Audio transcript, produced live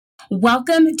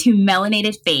Welcome to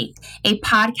Melanated Faith, a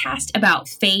podcast about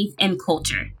faith and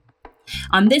culture.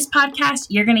 On this podcast,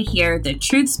 you're going to hear the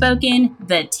truth spoken,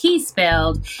 the tea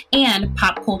spilled, and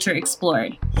pop culture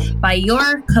explored by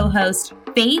your co-host,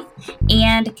 Faith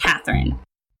and Catherine.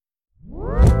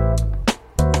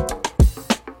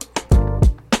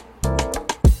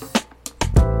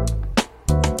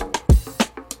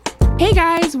 Hey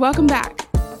guys, welcome back.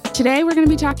 Today we're going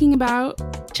to be talking about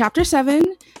Chapter 7.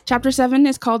 Chapter 7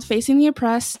 is called Facing the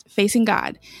Oppressed, Facing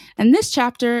God. And this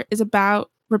chapter is about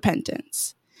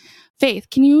repentance. Faith,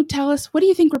 can you tell us, what do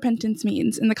you think repentance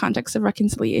means in the context of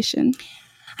reconciliation?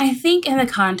 I think in the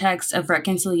context of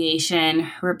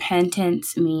reconciliation,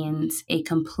 repentance means a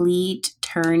complete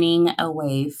turning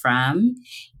away from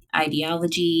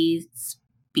ideologies,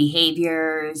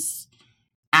 behaviors,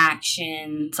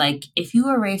 actions. Like if you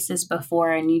were racist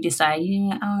before and you decide,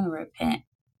 I want to repent.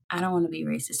 I don't want to be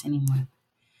racist anymore.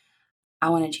 I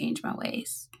want to change my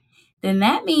ways. Then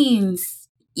that means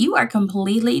you are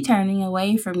completely turning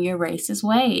away from your racist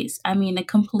ways. I mean, a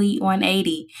complete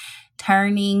 180,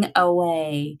 turning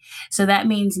away. So that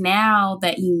means now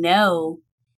that you know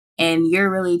and you're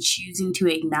really choosing to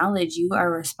acknowledge you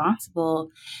are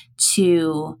responsible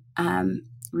to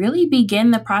really begin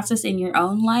the process in your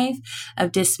own life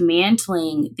of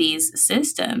dismantling these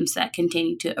systems that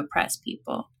continue to oppress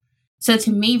people. So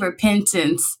to me,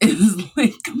 repentance is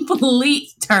like complete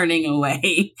turning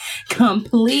away,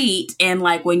 complete. And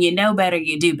like when you know better,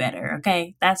 you do better.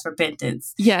 Okay. That's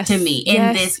repentance to me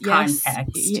in this context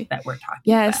that we're talking about.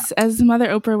 Yes. As Mother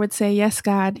Oprah would say, yes,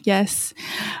 God. Yes.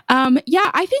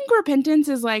 I think repentance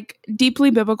is like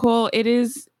deeply biblical.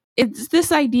 It's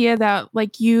this idea that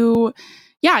like you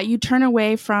turn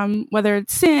away from whether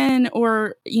it's sin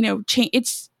or, change.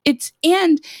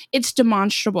 It's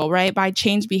demonstrable, right? By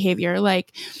change behavior.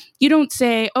 Like you don't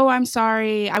say, oh, I'm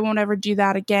sorry, I won't ever do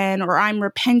that again, or I'm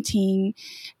repenting,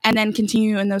 and then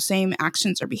continue in those same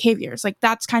actions or behaviors. Like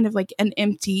that's kind of like an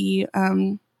empty,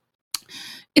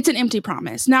 it's an empty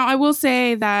promise. Now, I will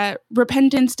say that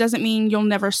repentance doesn't mean you'll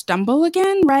never stumble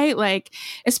again, right? Like,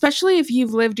 especially if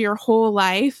you've lived your whole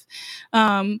life,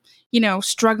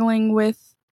 struggling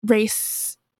with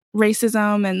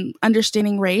racism and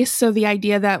understanding race. So the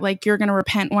idea that like you're going to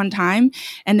repent one time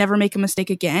and never make a mistake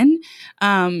again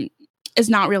is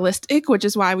not realistic, which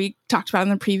is why we talked about in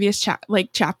the previous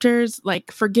chapters,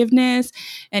 like forgiveness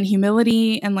and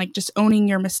humility and like just owning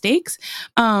your mistakes.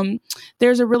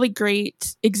 There's a really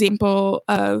great example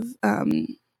of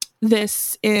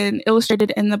this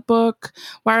illustrated in the book,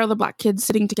 Why Are the Black Kids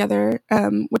Sitting Together?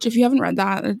 Which if you haven't read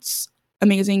that, it's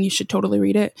amazing. You should totally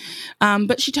read it.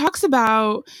 But she talks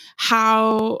about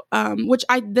how,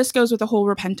 this goes with the whole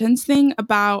repentance thing,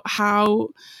 about how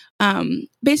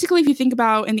basically if you think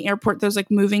about in the airport, those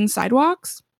like moving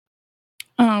sidewalks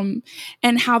and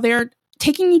how they're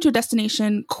taking you to a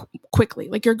destination quickly,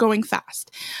 like you're going fast.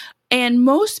 And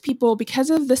most people, because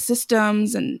of the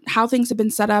systems and how things have been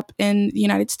set up in the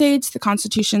United States, the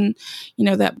Constitution,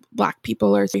 that Black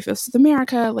people are 3/5 of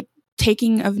America, like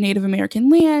taking of Native American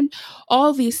land,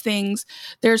 all these things,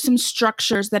 there's some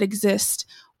structures that exist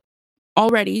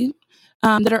already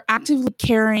that are actively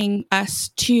carrying us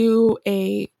to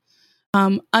a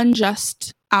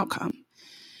unjust outcome.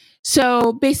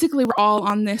 So basically, we're all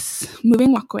on this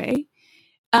moving walkway.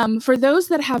 For those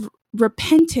that have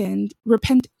repent,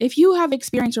 if you have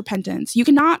experienced repentance, you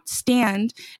cannot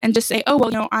stand and just say, oh,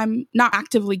 well, I'm not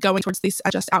actively going towards these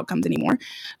unjust outcomes anymore.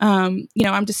 I'm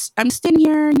standing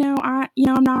here,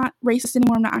 I'm not racist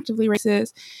anymore. I'm not actively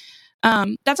racist.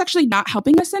 That's actually not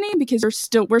helping us any because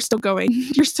we're still going,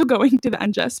 you're still going to the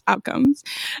unjust outcomes.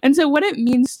 And so what it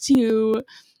means to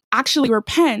actually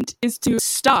repent is to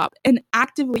stop and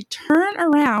actively turn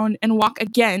around and walk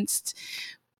against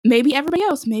maybe everybody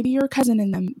else, maybe your cousin in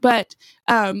them. But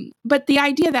the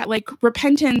idea that like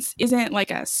repentance isn't like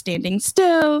a standing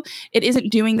still, it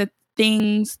isn't doing the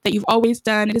things that you've always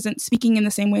done, it isn't speaking in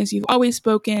the same ways you've always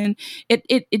spoken,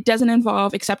 it doesn't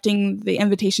involve accepting the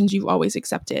invitations you've always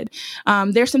accepted.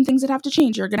 There's some things that have to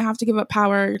change. You're going to have to give up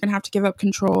power, you're going to have to give up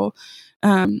control.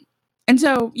 And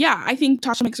so, I think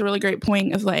Tasha makes a really great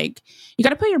point of like, you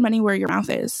got to put your money where your mouth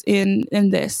is in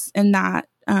this and that.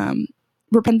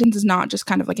 Repentance is not just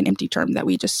kind of like an empty term that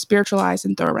we just spiritualize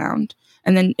and throw around,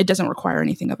 and then it doesn't require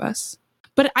anything of us.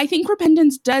 But I think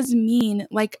repentance does mean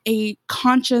like a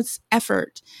conscious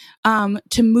effort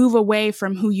to move away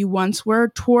from who you once were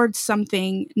towards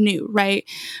something new, right?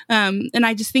 And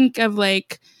I just think of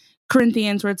like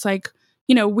Corinthians where it's like,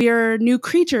 we're new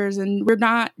creatures and we're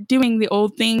not doing the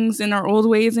old things in our old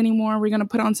ways anymore. We're going to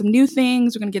put on some new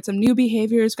things. We're going to get some new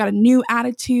behaviors, got a new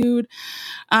attitude.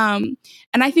 And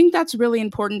I think that's really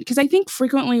important because I think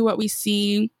frequently what we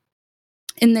see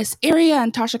in this area,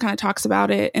 and Tasha kind of talks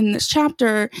about it in this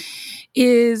chapter,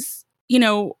 is,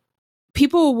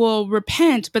 people will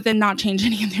repent, but then not change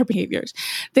any of their behaviors.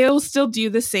 They'll still do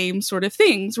the same sort of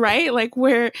things, right? Like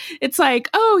where it's like,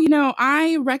 oh,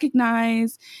 I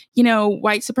recognize,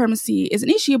 white supremacy is an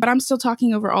issue, but I'm still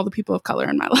talking over all the people of color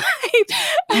in my life.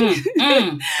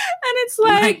 And it's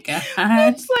like,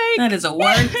 that is a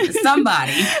word to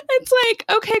somebody. It's like,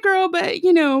 okay, girl, but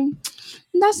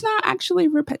that's not actually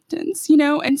repentance,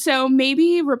 And so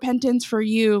maybe repentance for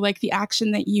you, like the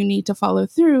action that you need to follow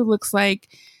through, looks like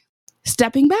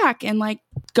stepping back and like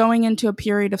going into a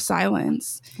period of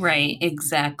silence. Right,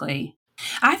 exactly.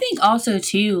 I think also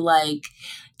too, like,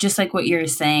 just like what you're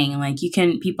saying, like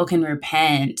people can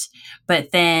repent,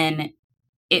 but then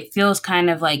it feels kind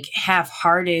of like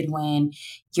half-hearted when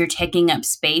you're taking up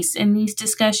space in these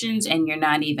discussions and you're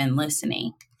not even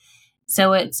listening.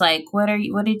 So it's like, what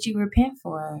did you repent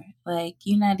for? Like,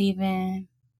 you're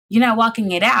not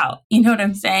walking it out. You know what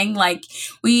I'm saying? Like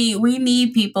we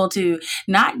need people to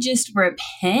not just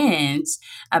repent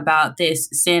about this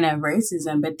sin of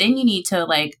racism, but then you need to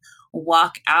like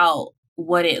walk out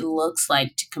what it looks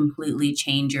like to completely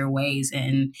change your ways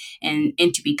and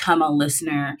to become a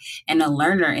listener and a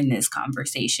learner in this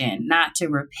conversation, not to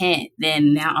repent.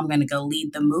 Then now I'm going to go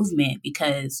lead the movement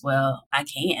because, well, I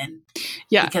can.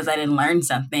 Yeah. Because I didn't learn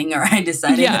something or I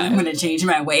decided that I'm going to change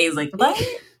my ways. Like, what?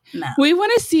 No. We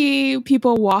want to see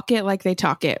people walk it like they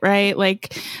talk it, right?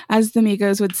 Like, as the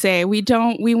Migos would say, we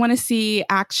want to see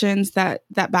actions that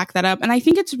back that up. And I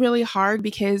think it's really hard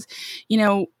because,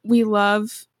 we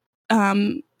love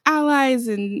allies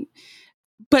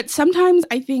but sometimes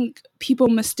I think people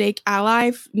mistake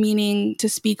ally meaning to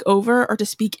speak over or to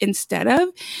speak instead of.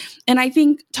 And I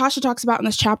think Tasha talks about in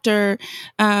this chapter,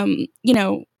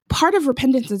 part of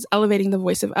repentance is elevating the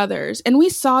voice of others. And we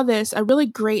saw a really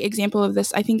great example of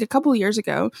this, I think, a couple of years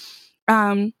ago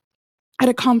at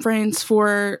a conference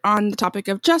on the topic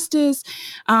of justice.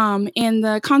 And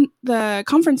the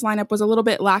conference lineup was a little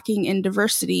bit lacking in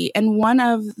diversity. And one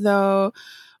of the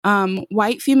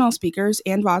white female speakers,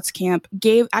 Ann Voskamp,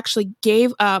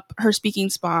 gave up her speaking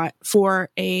spot for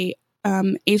a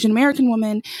Asian American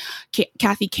woman,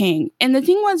 Kathy King. And the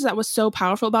thing that was so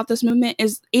powerful about this movement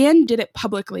is Anne did it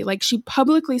publicly. Like she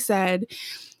publicly said,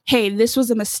 hey, this was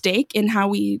a mistake in how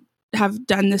we have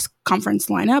done this conference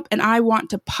lineup, and I want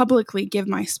to publicly give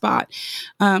my spot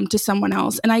to someone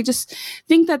else. And I just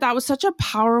think that was such a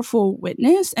powerful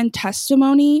witness and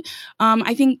testimony,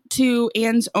 I think, to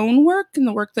Anne's own work and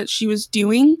the work that she was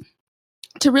doing,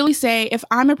 to really say, if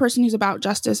I'm a person who's about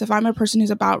justice, if I'm a person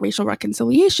who's about racial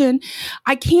reconciliation,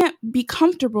 I can't be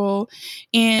comfortable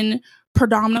in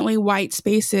predominantly white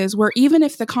spaces where even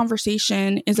if the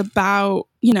conversation is about,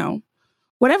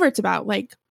 whatever it's about,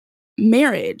 like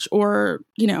marriage or,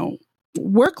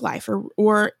 work life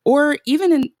or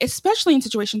even especially in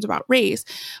situations about race,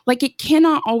 like it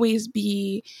cannot always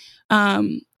be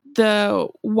the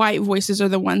white voices are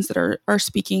the ones that are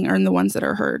speaking or the ones that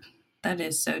are heard. That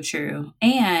is so true.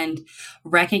 And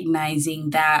recognizing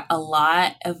that a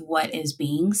lot of what is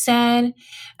being said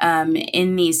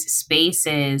in these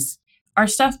spaces are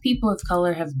stuff people of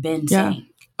color have been saying.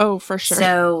 Oh, for sure.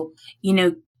 So,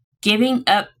 giving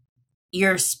up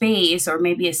your space, or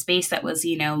maybe a space that was,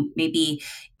 maybe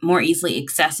more easily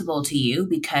accessible to you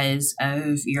because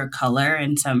of your color.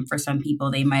 And for some people,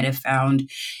 they might have found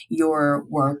your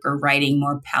work or writing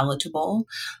more palatable.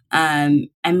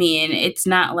 It's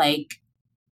not like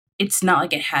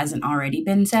it hasn't already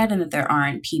been said and that there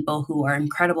aren't people who are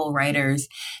incredible writers,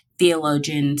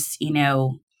 theologians,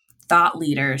 thought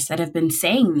leaders that have been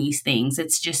saying these things.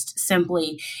 It's just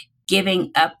simply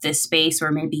giving up this space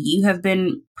where maybe you have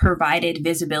been provided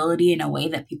visibility in a way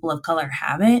that people of color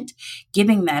haven't,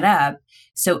 giving that up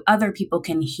so other people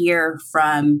can hear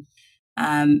from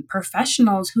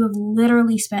professionals who have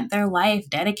literally spent their life,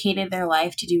 dedicated their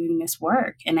life to doing this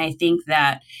work. And I think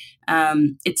that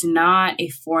it's not a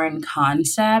foreign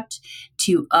concept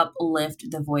to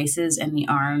uplift the voices and the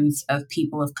arms of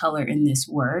people of color in this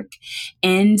work,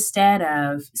 instead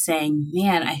of saying,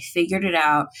 man, I figured it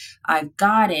out, I've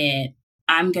got it,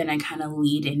 I'm going to kind of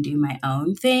lead and do my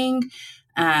own thing.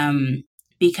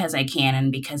 Because I can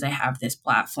and because I have this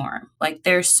platform. Like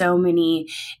there's so many,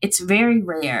 it's very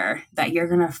rare that you're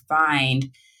going to find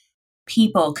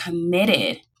people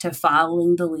committed to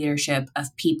following the leadership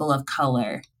of people of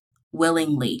color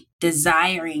willingly,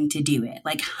 desiring to do it,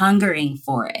 like hungering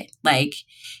for it. Like,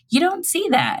 you don't see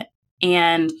that.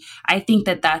 And I think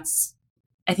that that's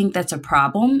a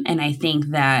problem. And I think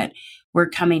that we're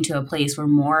coming to a place where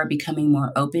more are becoming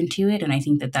more open to it. And I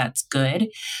think that that's good.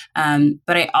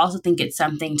 But I also think it's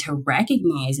something to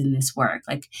recognize in this work.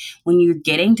 Like when you're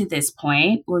getting to this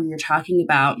point where you're talking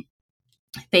about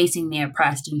facing the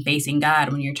oppressed and facing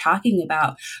God, when you're talking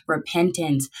about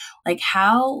repentance, like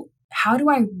how do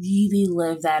I really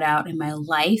live that out in my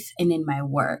life and in my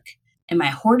work? Am I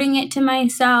hoarding it to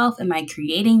myself? Am I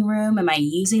creating room? Am I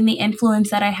using the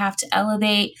influence that I have to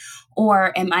elevate?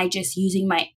 Or am I just using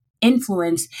my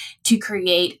influence to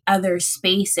create other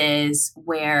spaces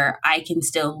where I can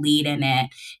still lead in it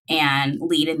and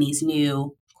lead in these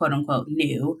new, quote unquote,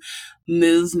 new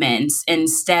movements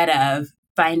instead of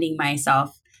finding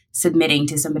myself submitting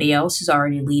to somebody else who's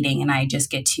already leading and I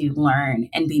just get to learn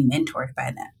and be mentored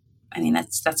by them? I mean,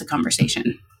 that's a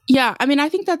conversation. Yeah, I mean, I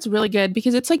think that's really good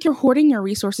because it's like you're hoarding your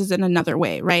resources in another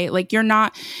way, right? Like you're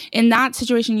not in that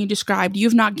situation you described,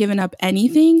 you've not given up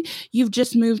anything. You've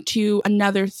just moved to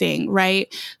another thing,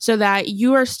 right? So that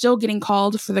you are still getting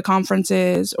called for the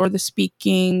conferences or the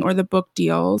speaking or the book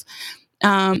deals.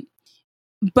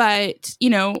 But,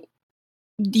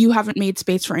 you haven't made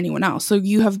space for anyone else.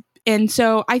 And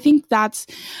so I think that's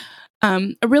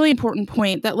a really important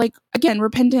point that, like, again,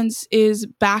 repentance is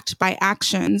backed by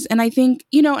actions. And I think,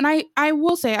 and I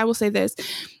will say this,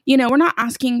 we're not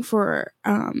asking for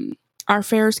our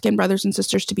fair-skinned brothers and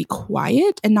sisters to be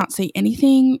quiet and not say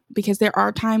anything, because there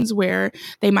are times where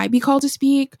they might be called to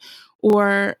speak,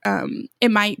 or it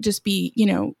might just be,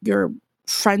 your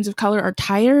friends of color are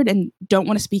tired and don't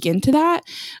want to speak into that.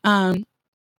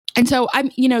 And so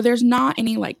there's not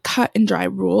any like cut and dry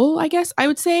rule, I guess I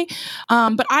would say.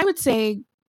 But I would say,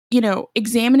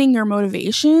 examining your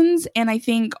motivations. And I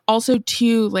think also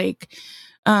too, like,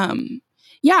 am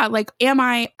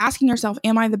I asking yourself,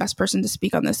 am I the best person to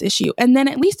speak on this issue? And then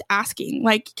at least asking,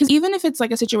 like, because even if it's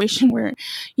like a situation where,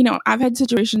 I've had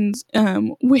situations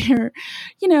where,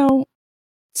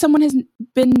 someone has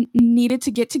been needed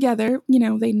to get together,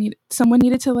 someone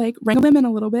needed to like wrangle them in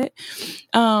a little bit.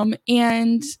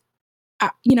 And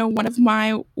one of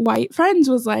my white friends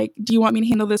was like, do you want me to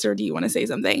handle this or do you want to say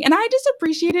something? And I just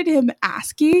appreciated him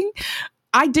asking.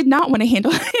 I did not want to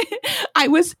handle it. I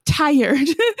was tired.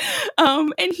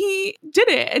 And he did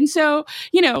it. And so,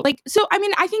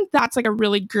 I think that's like a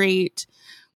really great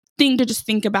thing to just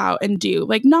think about and do.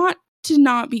 Like, not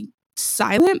be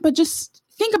silent, but just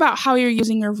think about how you're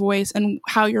using your voice and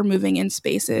how you're moving in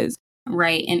spaces.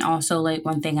 Right. And also, like,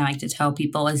 one thing I like to tell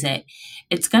people is that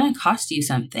it's going to cost you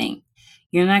something.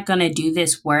 You're not going to do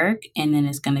this work and then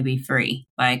it's going to be free.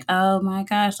 Like, oh my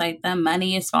gosh, like the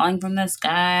money is falling from the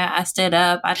sky. I stood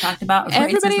up. I talked about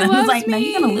everybody racism. loves like, me. no,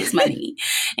 you're going to lose money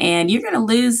and you're going to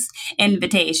lose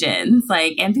invitations.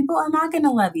 Like, and people are not going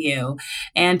to love you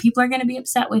and people are going to be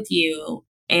upset with you.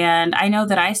 And I know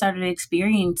that I started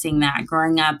experiencing that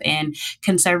growing up in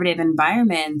conservative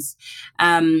environments.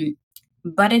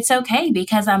 But it's okay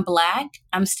because I'm Black.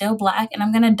 I'm still Black and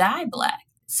I'm going to die Black.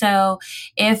 So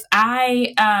if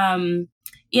I,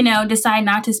 decide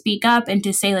not to speak up and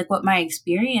to say like what my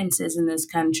experience is in this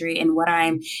country and what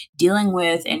I'm dealing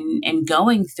with and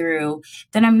going through,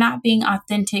 then I'm not being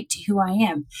authentic to who I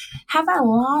am. Have I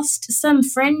lost some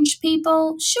fringe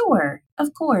people? Sure,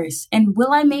 of course. And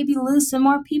will I maybe lose some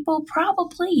more people?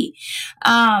 Probably.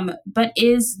 But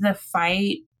is the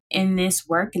fight in this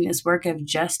work of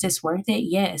justice worth it?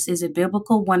 Yes. Is it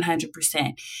biblical?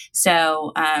 100%.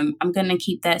 So I'm going to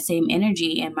keep that same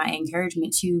energy, and my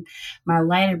encouragement to my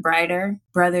lighter, brighter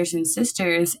brothers and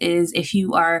sisters is if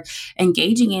you are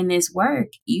engaging in this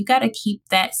work, you got to keep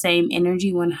that same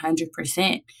energy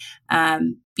 100%.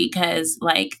 Because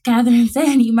like Catherine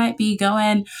said, you might be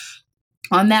going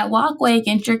on that walkway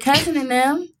against your cousin and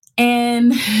them.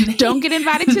 And don't get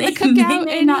invited to the cookout. They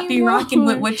may not be rocking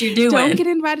with what you're doing. Don't get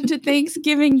invited to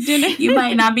Thanksgiving dinner. You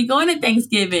might not be going to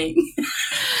Thanksgiving.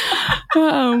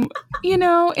 I'm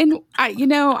not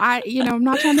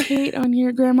trying to hate on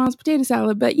your grandma's potato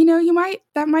salad, but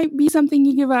that might be something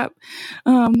you give up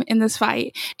in this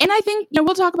fight. And I think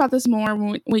we'll talk about this more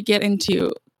when we get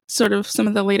into sort of some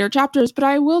of the later chapters, but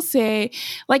I will say,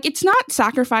 like, it's not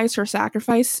sacrifice for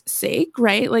sacrifice sake,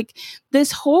 right? Like,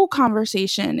 this whole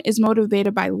conversation is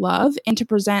motivated by love and to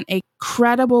present a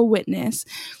credible witness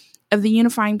of the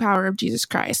unifying power of Jesus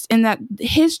Christ, and that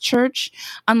his church,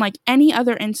 unlike any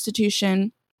other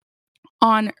institution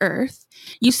on earth,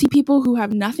 you see people who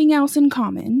have nothing else in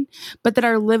common, but that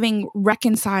are living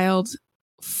reconciled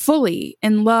fully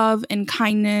in love and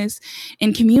kindness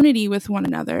and community with one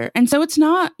another. And so it's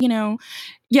not,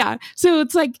 so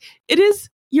it's like, it is,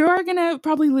 you are going to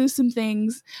probably lose some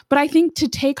things, but I think to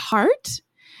take heart,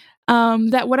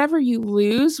 that whatever you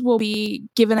lose will be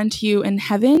given unto you in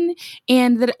heaven,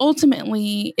 and that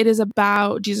ultimately it is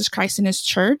about Jesus Christ and his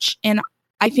church. And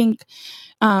I think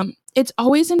it's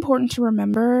always important to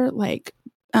remember, like,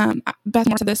 Beth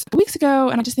Moore said this weeks ago,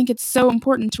 and I just think it's so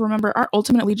important to remember our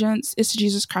ultimate allegiance is to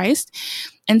Jesus Christ.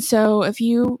 And so if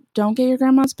you don't get your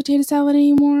grandma's potato salad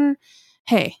anymore,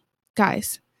 hey,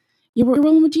 guys, you're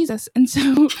rolling with Jesus. And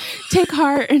so take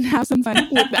heart and have some fun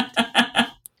with that.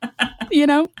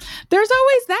 There's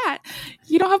always that.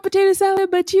 You don't have potato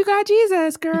salad, but you got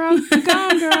Jesus, girl. Go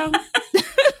on, girl.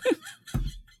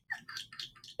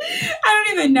 I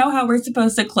don't even know how we're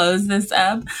supposed to close this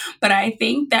up, but I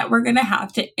think that we're going to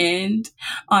have to end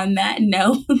on that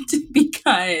note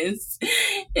because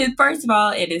first of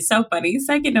all, it is so funny.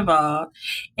 Second of all,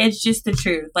 it's just the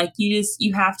truth. Like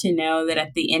you have to know that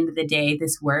at the end of the day,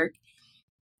 this work,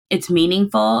 it's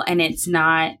meaningful and it's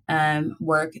not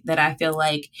work that I feel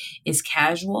like is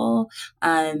casual.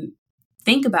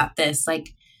 Think about this.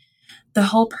 Like, the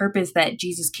whole purpose that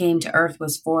Jesus came to earth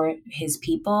was for his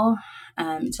people,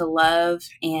 to love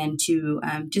and to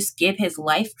just give his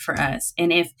life for us.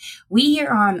 And if we here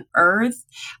on earth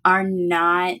are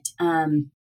not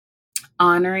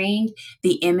honoring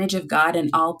the image of God in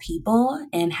all people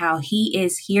and how he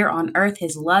is here on earth,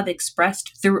 his love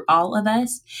expressed through all of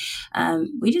us,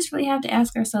 we just really have to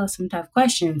ask ourselves some tough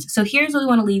questions. So here's what we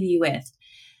want to leave you with.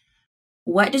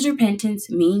 What does repentance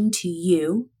mean to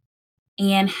you?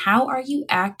 And how are you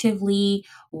actively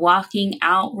walking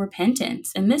out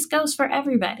repentance? And this goes for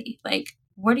everybody. Like,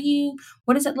 what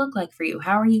does it look like for you?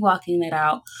 How are you walking that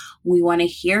out? We want to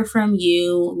hear from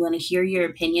you. We want to hear your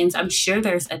opinions. I'm sure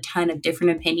there's a ton of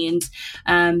different opinions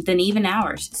than even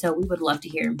ours. So we would love to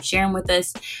hear them. Share them with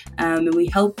us. And we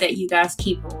hope that you guys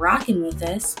keep rocking with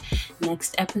us.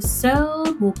 Next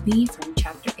episode will be from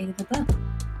chapter 8 of the book.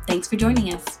 Thanks for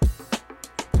joining us.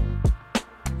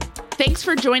 Thanks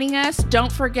for joining us.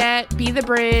 Don't forget, Be the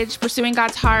Bridge, Pursuing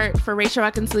God's Heart for Racial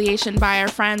Reconciliation by our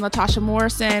friend Latasha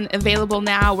Morrison, available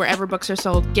now wherever books are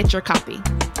sold. Get your copy.